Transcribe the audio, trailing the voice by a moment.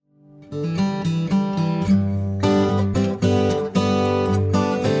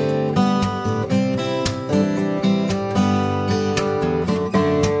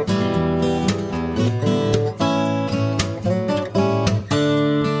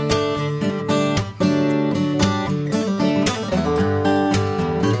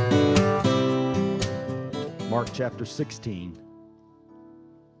chapter 16.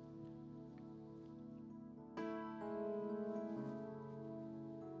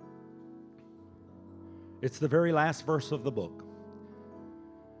 It's the very last verse of the book.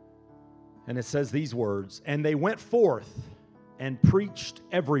 And it says these words, "And they went forth and preached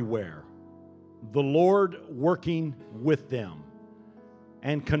everywhere, the Lord working with them,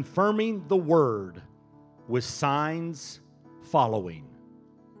 and confirming the word with signs following."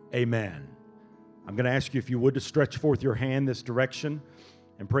 Amen. I'm going to ask you, if you would, to stretch forth your hand this direction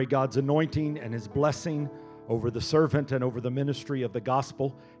and pray God's anointing and His blessing over the servant and over the ministry of the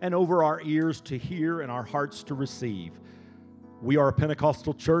gospel and over our ears to hear and our hearts to receive. We are a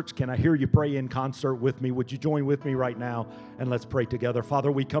Pentecostal church. Can I hear you pray in concert with me? Would you join with me right now and let's pray together.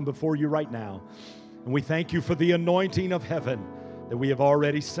 Father, we come before you right now and we thank you for the anointing of heaven that we have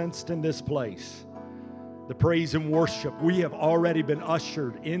already sensed in this place. The praise and worship, we have already been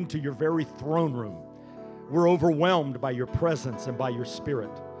ushered into your very throne room. We're overwhelmed by your presence and by your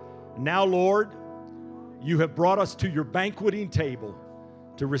spirit. Now, Lord, you have brought us to your banqueting table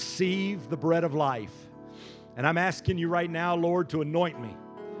to receive the bread of life. And I'm asking you right now, Lord, to anoint me.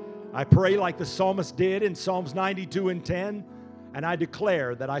 I pray like the psalmist did in Psalms 92 and 10, and I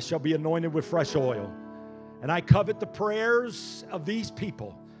declare that I shall be anointed with fresh oil. And I covet the prayers of these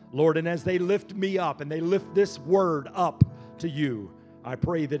people, Lord, and as they lift me up and they lift this word up to you, I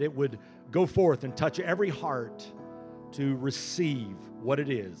pray that it would go forth and touch every heart to receive what it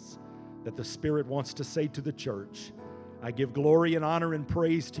is that the Spirit wants to say to the church. I give glory and honor and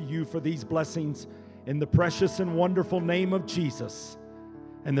praise to you for these blessings in the precious and wonderful name of Jesus.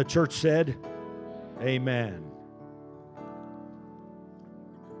 And the church said, amen.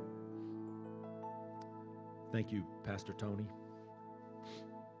 Thank you, Pastor Tony.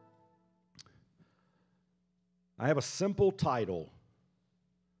 I have a simple title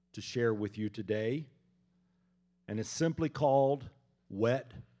to share with you today, and it's simply called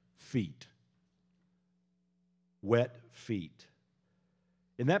Wet Feet. Wet feet.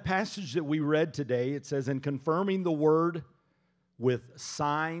 In that passage that we read today, it says, "And confirming the word with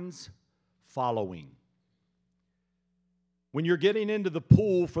signs following." When you're getting into the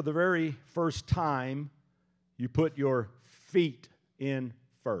pool for the very first time, you put your feet in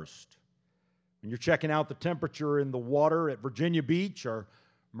first. When you're checking out the temperature in the water at Virginia Beach or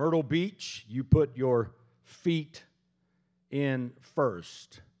Myrtle Beach, you put your feet in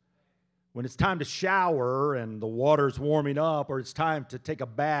first. When it's time to shower and the water's warming up, or it's time to take a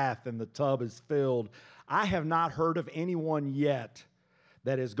bath and the tub is filled, I have not heard of anyone yet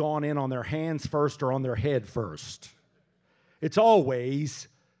that has gone in on their hands first or on their head first. It's always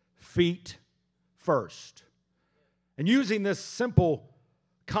feet first. And using this simple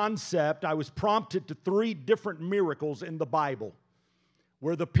concept, I was prompted to 3 different miracles in the Bible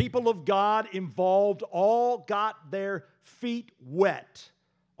where the people of God involved all got their feet wet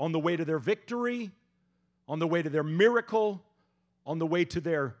on the way to their victory, on the way to their miracle, on the way to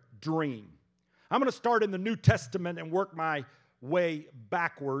their dream. I'm going to start in the New Testament and work my way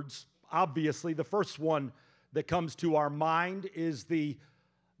backwards. Obviously, the first one that comes to our mind is the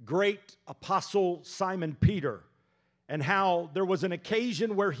great apostle Simon Peter, and how there was an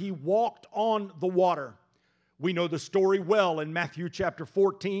occasion where he walked on the water. We know the story well in Matthew chapter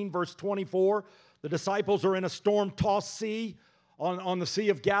 14, verse 24. The disciples are in a storm-tossed sea on the Sea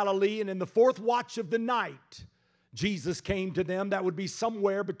of Galilee, and in the 4th watch of the night, Jesus came to them. That would be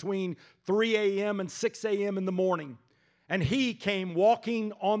somewhere between 3 a.m. and 6 a.m. in the morning. And he came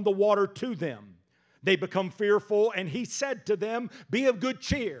walking on the water to them. They become fearful, and he said to them, "Be of good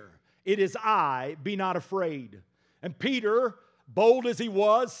cheer. It is I, be not afraid." And Peter, bold as he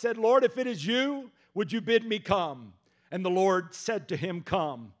was, said, "Lord, if it is you, would you bid me come?" And the Lord said to him,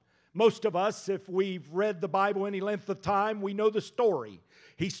 "Come." Most of us, if we've read the Bible any length of time, we know the story.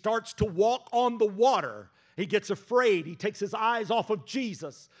 He starts to walk on the water. He gets afraid. He takes his eyes off of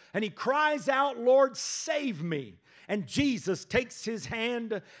Jesus, and he cries out, "Lord, save me." And Jesus takes his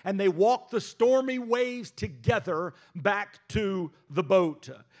hand, and they walk the stormy waves together back to the boat.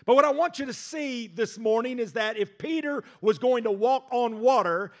 But what I want you to see this morning is that if Peter was going to walk on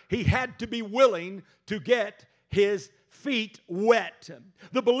water, he had to be willing to get his feet wet.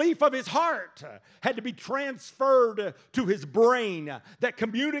 The belief of his heart had to be transferred to his brain that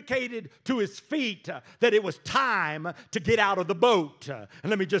communicated to his feet that it was time to get out of the boat. And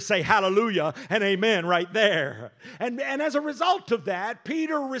let me just say hallelujah and amen right there. And as a result of that,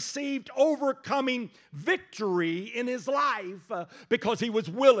 Peter received overcoming victory in his life because he was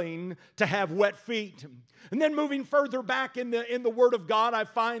willing to have wet feet. And then moving further back in the Word of God, I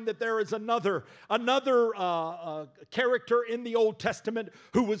find that there is another character in the Old Testament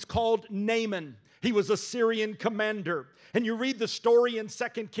who was called Naaman. He was a Syrian commander. And you read the story in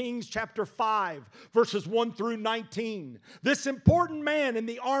 2 Kings chapter 5, verses 1 through 19. This important man in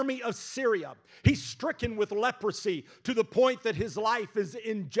the army of Syria, he's stricken with leprosy to the point that his life is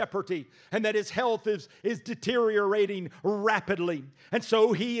in jeopardy and that his health is deteriorating rapidly. And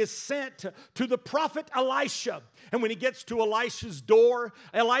so he is sent to the prophet Elisha. And when he gets to Elisha's door,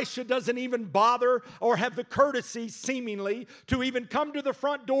 Elisha doesn't even bother or have the courtesy, seemingly, to even come to the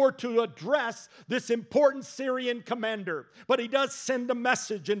front door to address this important Syrian commander. But he does send a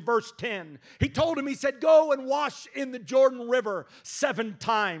message in verse 10. He told him, he said, go and wash in the Jordan River 7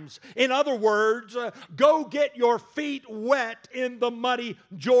 times. In other words, go get your feet wet in the muddy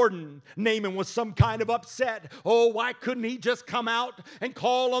Jordan. Naaman was some kind of upset. Oh, why couldn't he just come out and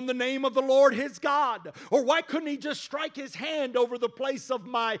call on the name of the Lord his God? Or why couldn't he just strike his hand over the place of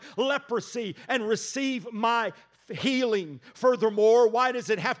my leprosy and receive my healing? Furthermore, why does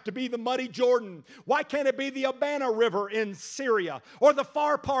it have to be the muddy Jordan? Why can't it be the Abana River in Syria or the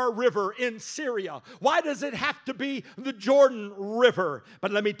Pharpar River in Syria? Why does it have to be the Jordan River?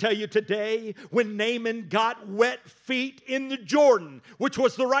 But let me tell you today, when Naaman got wet feet in the Jordan, which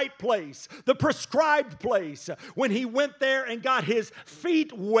was the right place, the prescribed place, when he went there and got his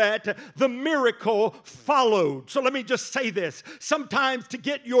feet wet, the miracle followed. So let me just say this. Sometimes to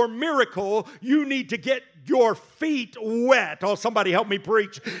get your miracle, you need to get your feet wet. Oh, somebody help me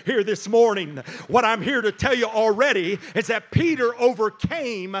preach here this morning. What I'm here to tell you already is that Peter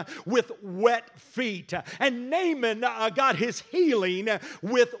overcame with wet feet. And Naaman got his healing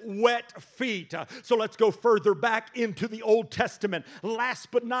with wet feet. So let's go further back into the Old Testament. Last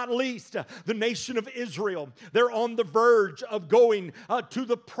but not least, the nation of Israel. They're on the verge of going to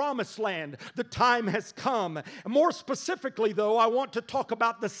the promised land. The time has come. More specifically, though, I want to talk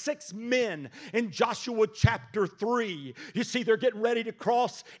about the 6 men in Joshua chapter 3. You see, they're getting ready to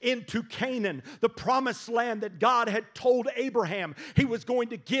cross into Canaan, the promised land that God had told Abraham he was going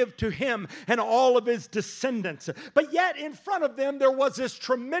to give to him and all of his descendants. But yet in front of them there was this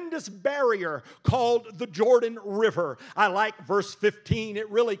tremendous barrier called the Jordan River. I like verse 15. It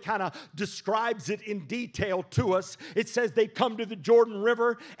really kind of describes it in detail to us. It says they come to the Jordan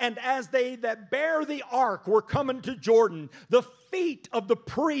River, and as they that bear the ark were coming to Jordan, the feet of the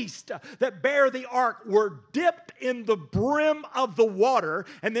priest that bear the ark were dipped in the brim of the water.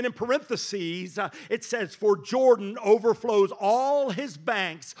 And then in parentheses, it says, for Jordan overflows all his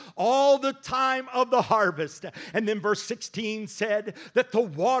banks all the time of the harvest. And then verse 16 said that the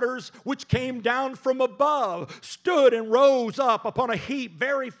waters which came down from above stood and rose up upon a heap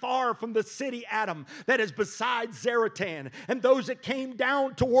very far from the city Adam, that is beside Zaratan. And those that came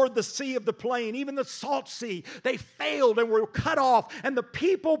down toward the sea of the plain, even the salt sea, they failed and were cut off, and the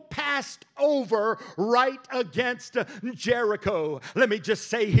people passed over right against Jericho. Let me just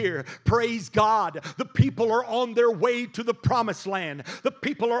say here, praise God, the people are on their way to the promised land. The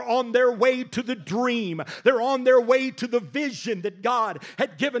people are on their way to the dream. They're on their way to the vision that God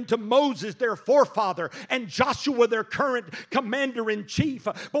had given to Moses, their forefather, and Joshua, their current commander-in-chief.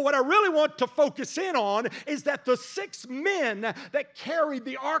 But what I really want to focus in on is that the 6 men that carried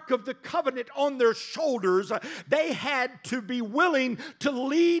the Ark of the Covenant on their shoulders, they had to be willing to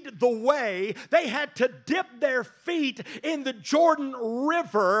lead the way. They had to dip their feet in the Jordan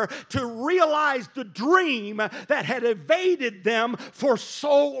River to realize the dream that had evaded them for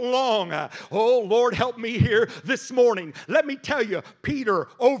so long. Oh, Lord, help me here this morning. Let me tell you, Peter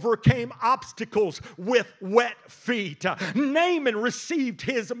overcame obstacles with wet feet. Naaman received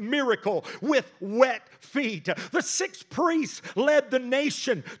his miracle with wet feet. The 6 priests led the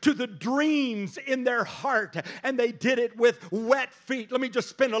nation to the dreams in their heart, and they did it with wet feet. Let me just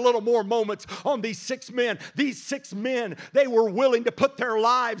spend a little more moments on these 6 men. These 6 men, they were willing to put their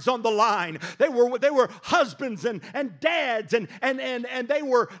lives on the line. They were husbands and dads, and they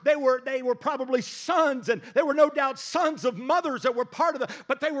were probably sons, and they were no doubt sons of mothers that were part of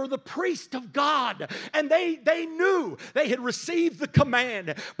but they were the priest of God, and they knew they had received the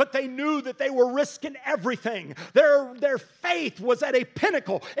command, but they knew that they were risking everything. Their faith was at a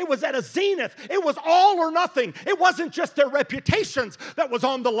pinnacle. It was at a zenith. It was all or nothing. It wasn't just their reputations that was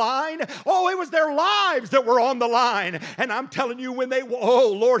on the line. Oh, it was their lives that were on the line. And I'm telling you,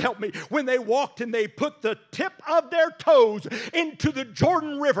 oh, Lord help me, when they walked and they put the tip of their toes into the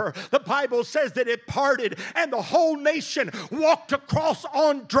Jordan River, the Bible says that it parted and the whole nation walked across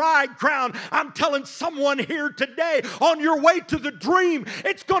on dry ground. I'm telling someone here today, on your way to the dream,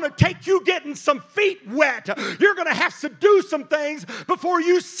 it's going to take you getting some feet wet. You're going to have to do some things before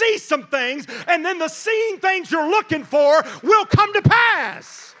you see some things, and then the seeing things you're looking for will come to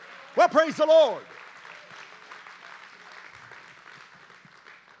pass. Well, praise the Lord.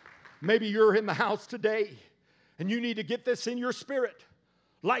 Maybe you're in the house today and you need to get this in your spirit.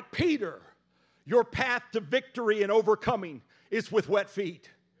 Like Peter, your path to victory and overcoming is with wet feet.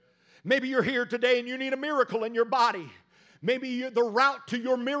 Maybe you're here today and you need a miracle in your body. Maybe the route to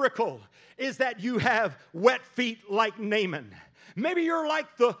your miracle is that you have wet feet like Naaman. Maybe you're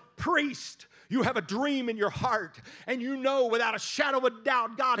like the priest. You have a dream in your heart, and you know without a shadow of a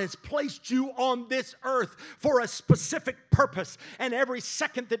doubt God has placed you on this earth for a specific purpose. And every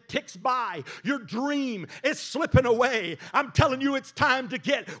second that ticks by, your dream is slipping away. I'm telling you, it's time to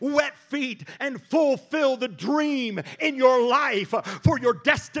get wet feet and fulfill the dream in your life for your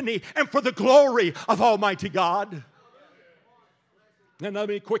destiny and for the glory of Almighty God. And let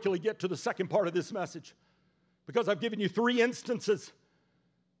me quickly get to the second part of this message, because I've given you 3 instances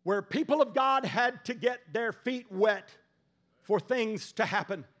where people of God had to get their feet wet for things to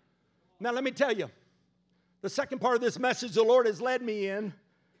happen. Now let me tell you, the second part of this message the Lord has led me in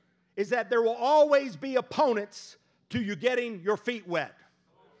is that there will always be opponents to you getting your feet wet.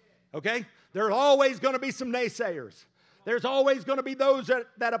 Okay? There's always going to be some naysayers. There's always going to be those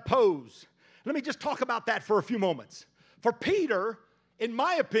that oppose. Let me just talk about that for a few moments. For Peter, in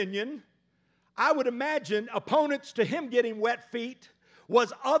my opinion, I would imagine opponents to him getting wet feet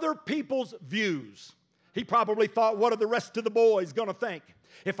was other people's views. He probably thought, what are the rest of the boys going to think?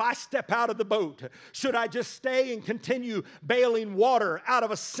 If I step out of the boat, should I just stay and continue bailing water out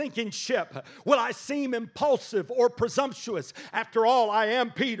of a sinking ship? Will I seem impulsive or presumptuous? After all, I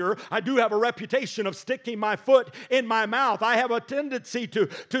am Peter. I do have a reputation of sticking my foot in my mouth. I have a tendency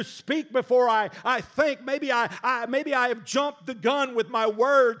to speak before I think. Maybe I have jumped the gun with my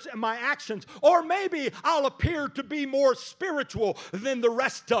words and my actions. Or maybe I'll appear to be more spiritual than the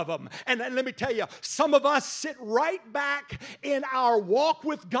rest of them. And let me tell you, some of us sit right back in our walk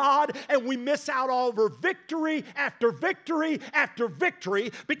with God, and we miss out over victory after victory after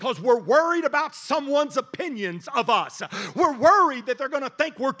victory because we're worried about someone's opinions of us. We're worried that they're going to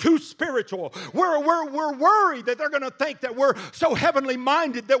think we're too spiritual. We're worried that they're going to think that we're so heavenly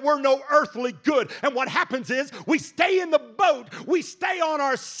minded that we're no earthly good. And what happens is we stay in the boat. We stay on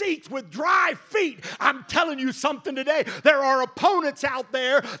our seats with dry feet. I'm telling you something today. There are opponents out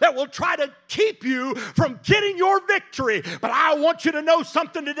there that will try to keep you from getting your victory. But I want you to know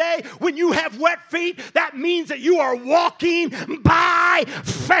something today. When you have wet feet, that means that you are walking by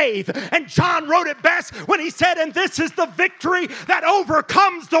faith. And John wrote it best when he said, and this is the victory that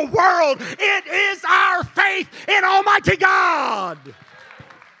overcomes the world. It is our faith in Almighty God.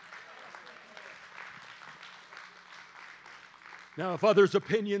 Now, if others'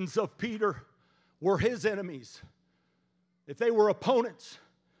 opinions of Peter were his enemies, if they were opponents,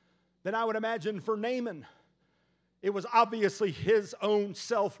 then I would imagine for Naaman, it was obviously his own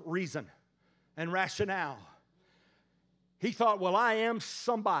self-reason and rationale. He thought, well, I am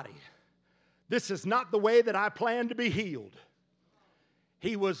somebody. This is not the way that I plan to be healed.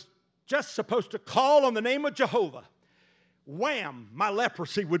 He was just supposed to call on the name of Jehovah. Wham, my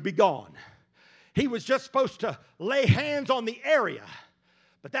leprosy would be gone. He was just supposed to lay hands on the area.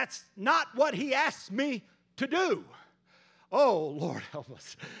 But that's not what he asked me to do. Oh, Lord help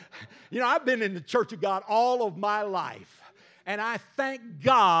us. You know, I've been in the Church of God all of my life. And I thank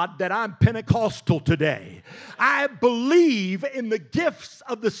God that I'm Pentecostal today. I believe in the gifts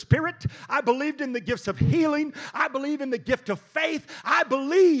of the Spirit. I believed in the gifts of healing. I believe in the gift of faith. I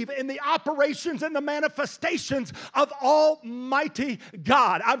believe in the operations and the manifestations of Almighty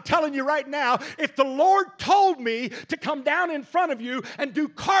God. I'm telling you right now, if the Lord told me to come down in front of you and do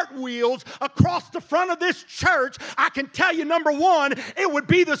cartwheels across the front of this church, I can tell you, number one, it would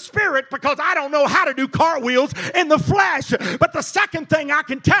be the Spirit, because I don't know how to do cartwheels in the flesh. But the second thing I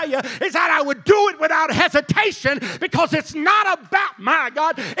can tell you is that I would do it without hesitation, because it's not about, my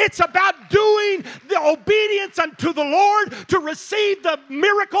God, it's about doing the obedience unto the Lord to receive the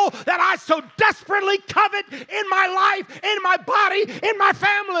miracle that I so desperately covet in my life, in my body, in my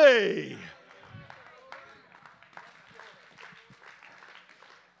family.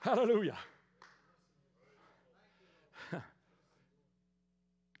 Hallelujah.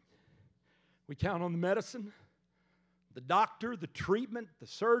 We count on the medicine, the doctor, the treatment, the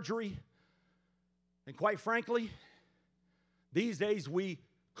surgery. And quite frankly, these days we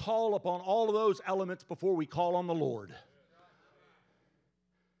call upon all of those elements before we call on the Lord.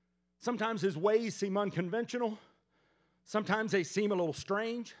 Sometimes his ways seem unconventional. Sometimes they seem a little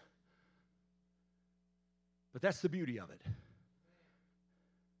strange. But that's the beauty of it.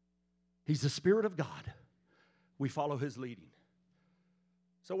 He's the Spirit of God. We follow his leading.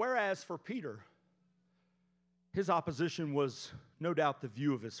 So whereas for Peter, his opposition was no doubt the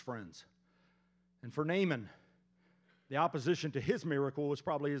view of his friends. And for Naaman, The opposition to his miracle was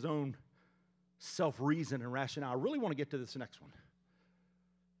probably his own self-reason and rationale. I really want to get to this next one.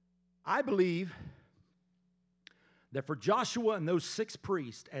 I believe that for Joshua and those 6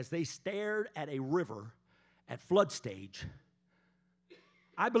 priests, as they stared at a river at flood stage,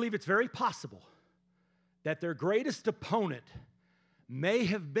 I believe it's very possible that their greatest opponent may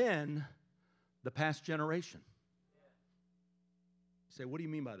have been the past generation. You say, what do you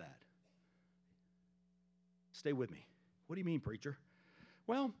mean by that? Stay with me. What do you mean, preacher?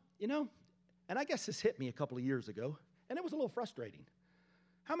 Well, and I guess this hit me a couple of years ago, and it was a little frustrating.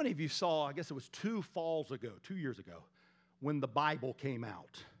 How many of you saw, I guess it was 2 years ago, when the Bible came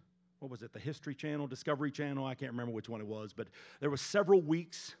out? What was it, the History Channel, Discovery Channel? I can't remember which one it was, but there were several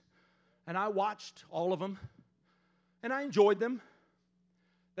weeks, and I watched all of them, and I enjoyed them.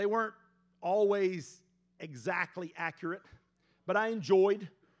 They weren't always exactly accurate, but I enjoyed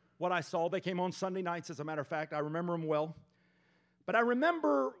what I saw. They came on Sunday nights, as a matter of fact. I remember them well. But I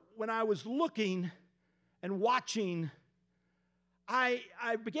remember when I was looking and watching, I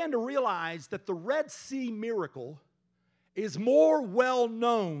began to realize that the Red Sea miracle is more well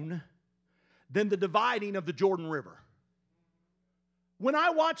known than the dividing of the Jordan River. When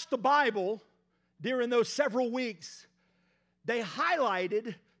I watched the Bible during those several weeks, they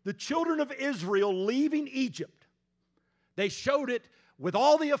highlighted the children of Israel leaving Egypt. They showed it with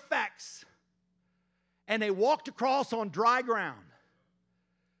all the effects, and they walked across on dry ground.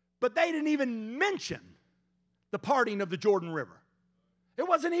 But they didn't even mention the parting of the Jordan River. It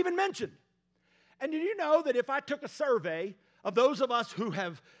wasn't even mentioned. And did you know that if I took a survey of those of us who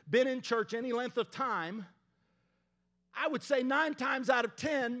have been in church any length of time, I would say 9 times out of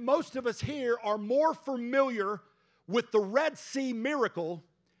 10, most of us here are more familiar with the Red Sea miracle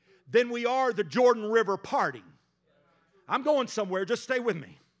than we are the Jordan River parting. I'm going somewhere, just stay with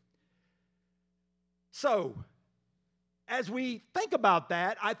me. So, as we think about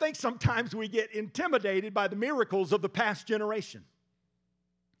that, I think sometimes we get intimidated by the miracles of the past generation.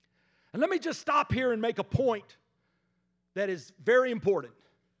 And let me just stop here and make a point that is very important,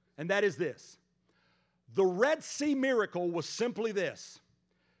 and that is this. The Red Sea miracle was simply this.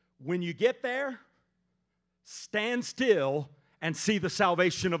 When you get there, stand still and see the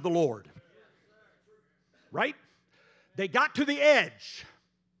salvation of the Lord. Right? They got to the edge.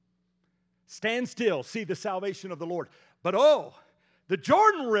 Stand still, see the salvation of the Lord. But the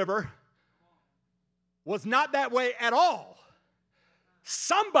Jordan River was not that way at all.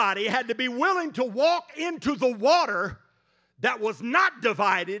 Somebody had to be willing to walk into the water that was not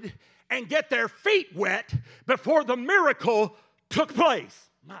divided and get their feet wet before the miracle took place.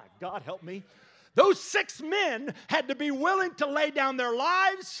 My God, help me. Those 6 men had to be willing to lay down their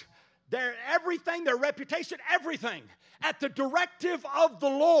lives, their everything, their reputation, everything, at the directive of the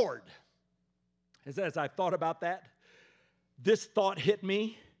Lord. As I thought about that, this thought hit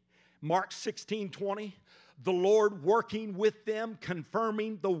me. Mark 16:20. The Lord working with them,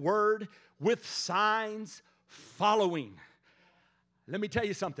 confirming the word with signs following. Let me tell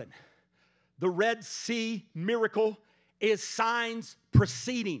you something. The Red Sea miracle is signs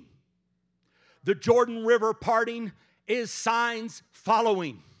preceding. The Jordan River parting is signs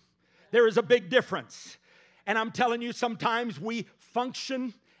following. There is a big difference. And I'm telling you, sometimes we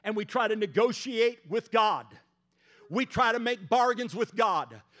function and we try to negotiate with God. We try to make bargains with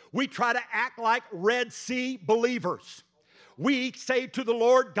God. We try to act like Red Sea believers. We say to the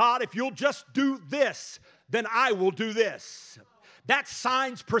Lord, God, if you'll just do this, then I will do this. That's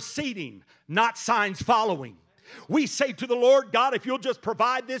signs preceding, not signs following. We say to the Lord, God, if you'll just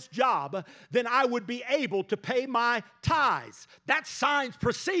provide this job, then I would be able to pay my tithes. That's signs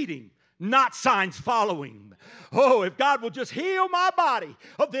preceding, not signs following. Oh, if God will just heal my body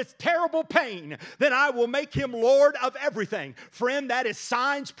of this terrible pain, then I will make him Lord of everything. Friend, that is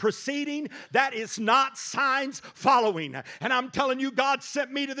signs preceding. That is not signs following. And I'm telling you, God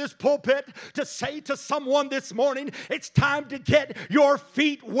sent me to this pulpit to say to someone this morning, it's time to get your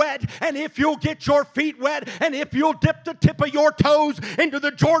feet wet. And if you'll get your feet wet, and if you'll dip the tip of your toes into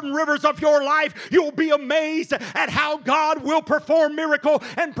the Jordan rivers of your life, you'll be amazed at how God will perform miracle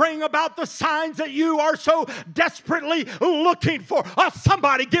and bring about the signs that you are so desperately looking for. Oh,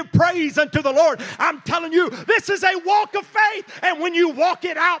 somebody give praise unto the Lord. I'm telling you, this is a walk of faith. And when you walk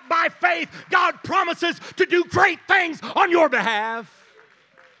it out by faith, God promises to do great things on your behalf.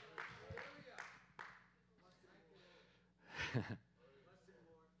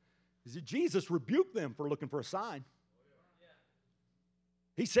 See, Jesus rebuked them for looking for a sign.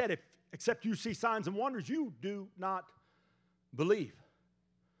 He said, if except you see signs and wonders, you do not believe.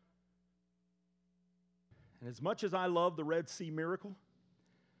 And as much as I love the Red Sea miracle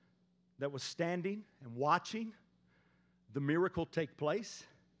that was standing and watching the miracle take place,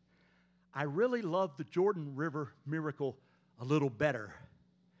 I really love the Jordan River miracle a little better,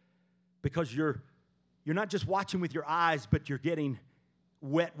 because you're not just watching with your eyes, but you're getting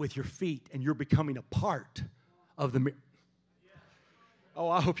wet with your feet, and you're becoming a part of the miracle. Oh,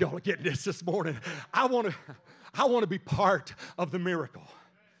 I hope y'all are getting this morning. I want to be part of the miracle.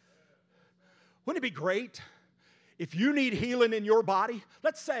 Wouldn't it be great if you need healing in your body?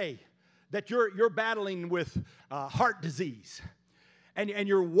 Let's say that you're battling with heart disease, and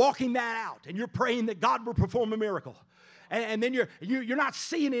you're walking that out, and you're praying that God will perform a miracle. And then you're not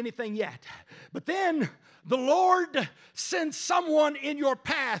seeing anything yet. But then the Lord sends someone in your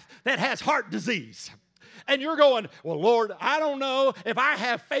path that has heart disease. And you're going, well, Lord, I don't know if I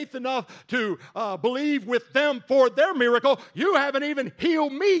have faith enough to believe with them for their miracle. You haven't even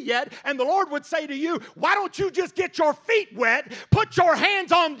healed me yet. And the Lord would say to you, why don't you just get your feet wet, put your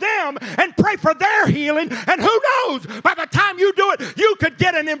hands on them, and pray for their healing? And who knows, by the time you do it, you could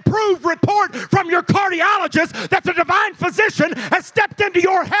get an improved report from your cardiologist that the divine physician has stepped into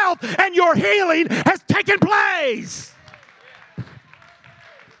your health and your healing has taken place.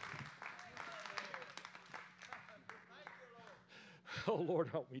 Oh, Lord,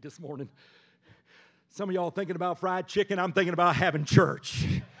 help me this morning. Some of y'all thinking about fried chicken. I'm thinking about having church.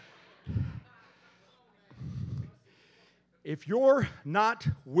 If you're not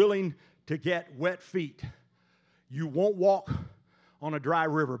willing to get wet feet, you won't walk on a dry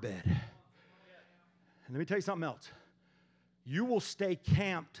riverbed. And let me tell you something else. You will stay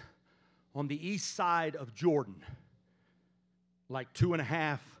camped on the east side of Jordan like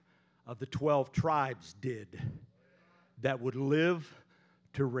 2.5 of the 12 tribes did, that would live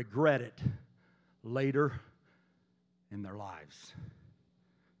to regret it later in their lives.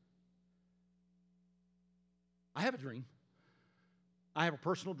 I have a dream. I have a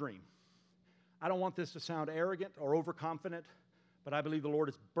personal dream. I don't want this to sound arrogant or overconfident, but I believe the Lord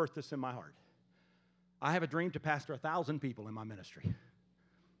has birthed this in my heart. I have a dream to pastor 1,000 people in my ministry.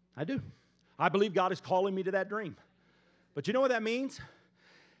 I do. I believe God is calling me to that dream. But you know what that means?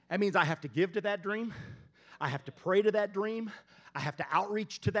 That means I have to give to that dream. I have to pray to that dream. I have to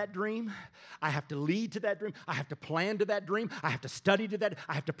outreach to that dream. I have to lead to that dream. I have to plan to that dream. I have to study to that.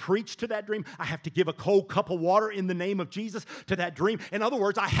 I have to preach to that dream. I have to give a cold cup of water in the name of Jesus to that dream. In other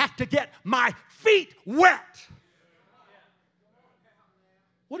words, I have to get my feet wet.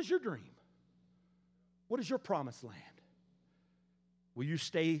 What is your dream? What is your promised land? Will you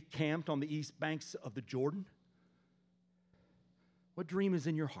stay camped on the east banks of the Jordan? What dream is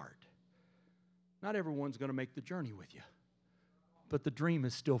in your heart? Not everyone's going to make the journey with you, but the dream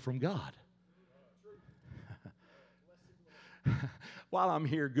is still from God. While I'm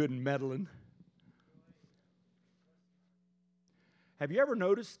here good and meddling, have you ever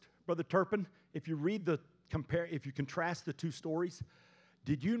noticed, Brother Turpin, if you contrast the two stories,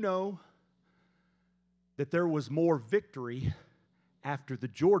 did you know that there was more victory after the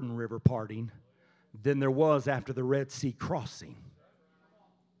Jordan River parting than there was after the Red Sea crossing?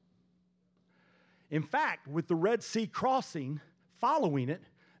 In fact, with the Red Sea crossing, following it,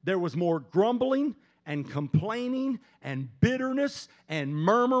 there was more grumbling and complaining and bitterness and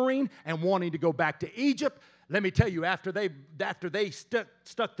murmuring and wanting to go back to Egypt. Let me tell you, after they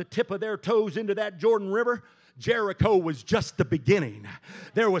stuck the tip of their toes into that Jordan River, Jericho was just the beginning.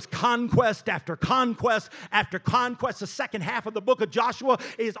 There was conquest after conquest after conquest. The second half of the book of Joshua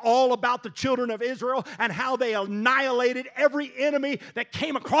is all about the children of Israel and how they annihilated every enemy that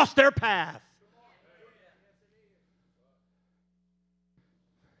came across their path.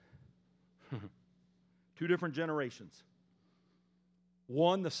 Two different generations.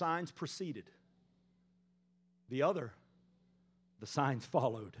 One, the signs preceded. The other, the signs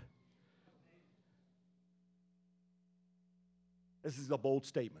followed. This is a bold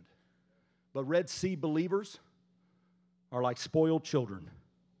statement. But Red Sea believers are like spoiled children.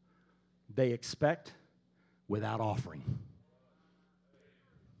 They expect without offering.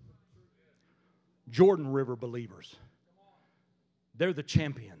 Jordan River believers, they're the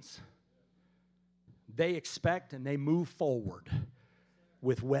champions. They expect and they move forward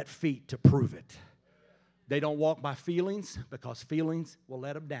with wet feet to prove it. They don't walk by feelings because feelings will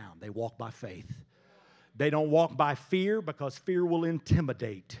let them down. They walk by faith. They don't walk by fear because fear will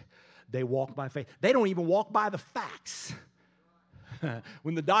intimidate. They walk by faith. They don't even walk by the facts.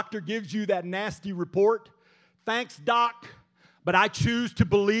 When the doctor gives you that nasty report, thanks, doc, but I choose to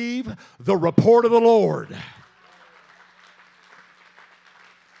believe the report of the Lord.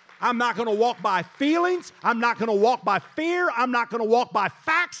 I'm not going to walk by feelings. I'm not going to walk by fear. I'm not going to walk by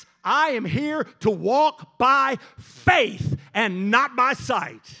facts. I am here to walk by faith and not by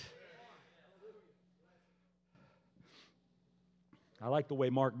sight. I like the way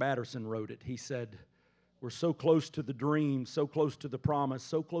Mark Batterson wrote it. He said, we're so close to the dream, so close to the promise,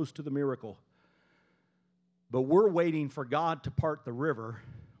 so close to the miracle. But we're waiting for God to part the river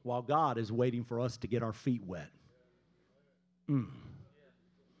while God is waiting for us to get our feet wet.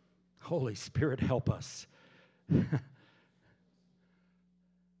 Holy Spirit, help us. So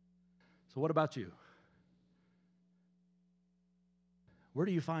what about you? Where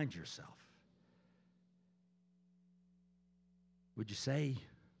do you find yourself? Would you say,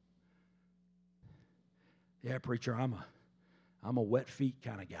 yeah, preacher, I'm a wet feet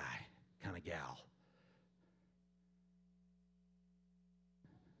kind of guy, kind of gal?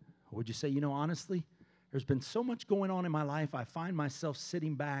 Or would you say, honestly, there's been so much going on in my life, I find myself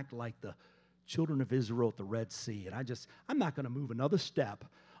sitting back like the children of Israel at the Red Sea, and I'm not going to move another step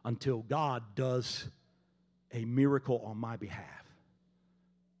until God does a miracle on my behalf.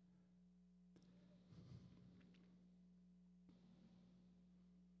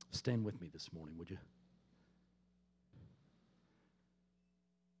 Stand with me this morning, would you?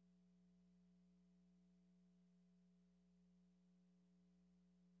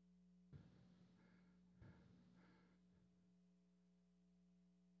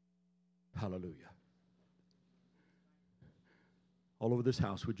 Hallelujah. All over this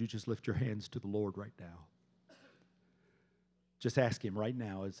house, would you just lift your hands to the Lord right now? Just ask Him right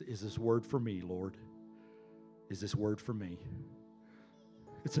now, is this word for me, Lord? Is this word for me?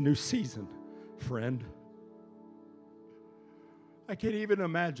 It's a new season, friend. I can't even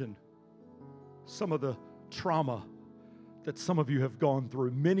imagine some of the trauma that some of you have gone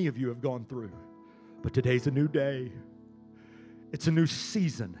through, many of you have gone through. But today's a new day. It's a new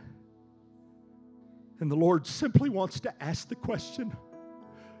season. And the Lord simply wants to ask the question,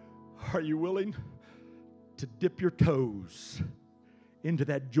 are you willing to dip your toes into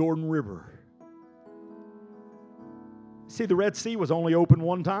that Jordan River? See, the Red Sea was only open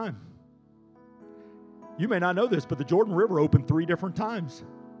one time. You may not know this, but the Jordan River opened 3 different times.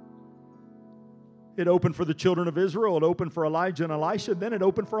 It opened for the children of Israel, it opened for Elijah and Elisha, then it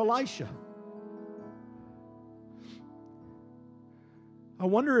opened for Elisha. I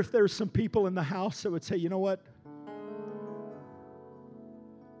wonder if there's some people in the house that would say, you know what?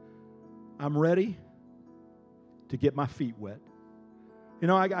 I'm ready to get my feet wet.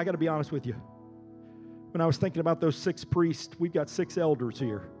 I got to be honest with you. When I was thinking about those 6 priests, we've got 6 elders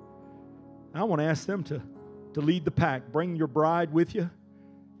here. I want to ask them to lead the pack. Bring your bride with you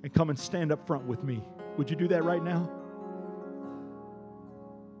and come and stand up front with me. Would you do that right now?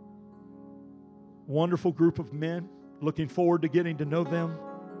 Wonderful group of men. Looking forward to getting to know them.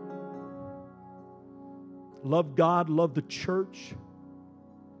 Love God, love the church.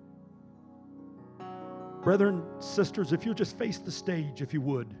 Brethren, sisters, if you'll just face the stage, if you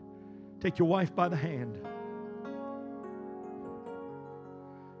would. Take your wife by the hand.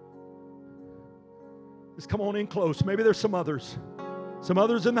 Just come on in close. Maybe there's some others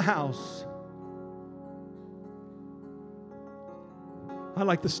in the house. I'd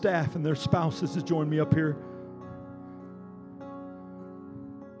like the staff and their spouses to join me up here.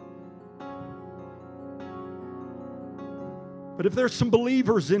 But if there's some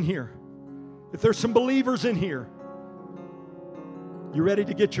believers in here, you're ready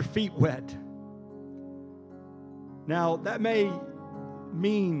to get your feet wet. Now, that may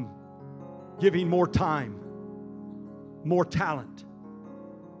mean giving more time, more talent,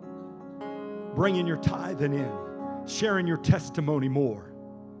 bringing your tithing in, sharing your testimony more.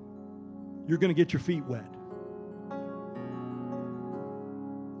 You're going to get your feet wet.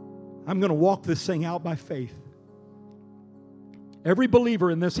 I'm going to walk this thing out by faith. Every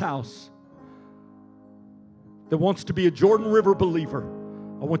believer in this house that wants to be a Jordan River believer,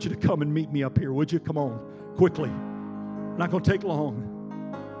 I want you to come and meet me up here. Would you? Come on, quickly. Not going to take long.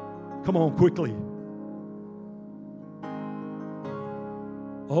 Come on, quickly.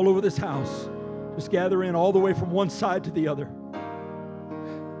 All over this house. Just gather in all the way from one side to the other.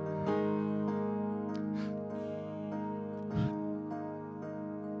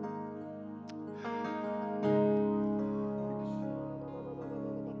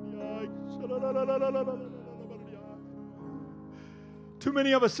 Too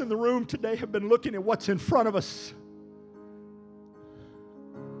many of us in the room today have been looking at what's in front of us.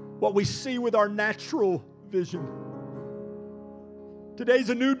 What we see with our natural vision. Today's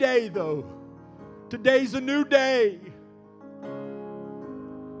a new day, though. Today's a new day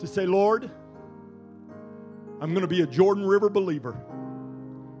to say, Lord, I'm going to be a Jordan River believer.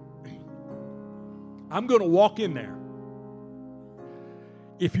 I'm going to walk in there.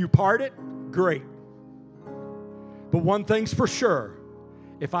 If you part it, great. But one thing's for sure.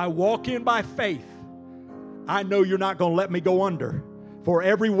 If I walk in by faith, I know you're not going to let me go under. For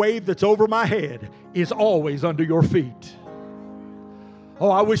every wave that's over my head is always under your feet. Oh,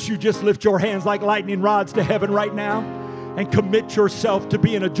 I wish you just lift your hands like lightning rods to heaven right now and commit yourself to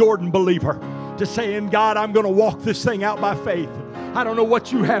being a Jordan believer, to saying, God, I'm going to walk this thing out by faith. I don't know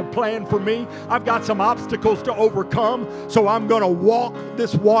what you have planned for me. I've got some obstacles to overcome, so I'm going to walk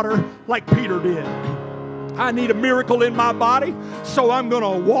this water like Peter did. I need a miracle in my body, so I'm going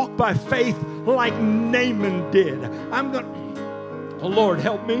to walk by faith like Naaman did. Oh, Lord,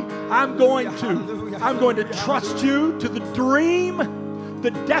 help me. I'm going to trust you to the dream,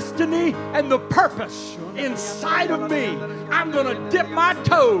 the destiny, and the purpose inside of me. I'm going to dip my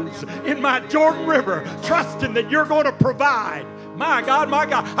toes in my Jordan River, trusting that you're going to provide. My God, my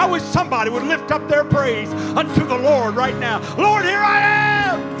God. I wish somebody would lift up their praise unto the Lord right now. Lord, here I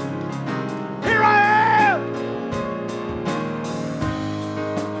am.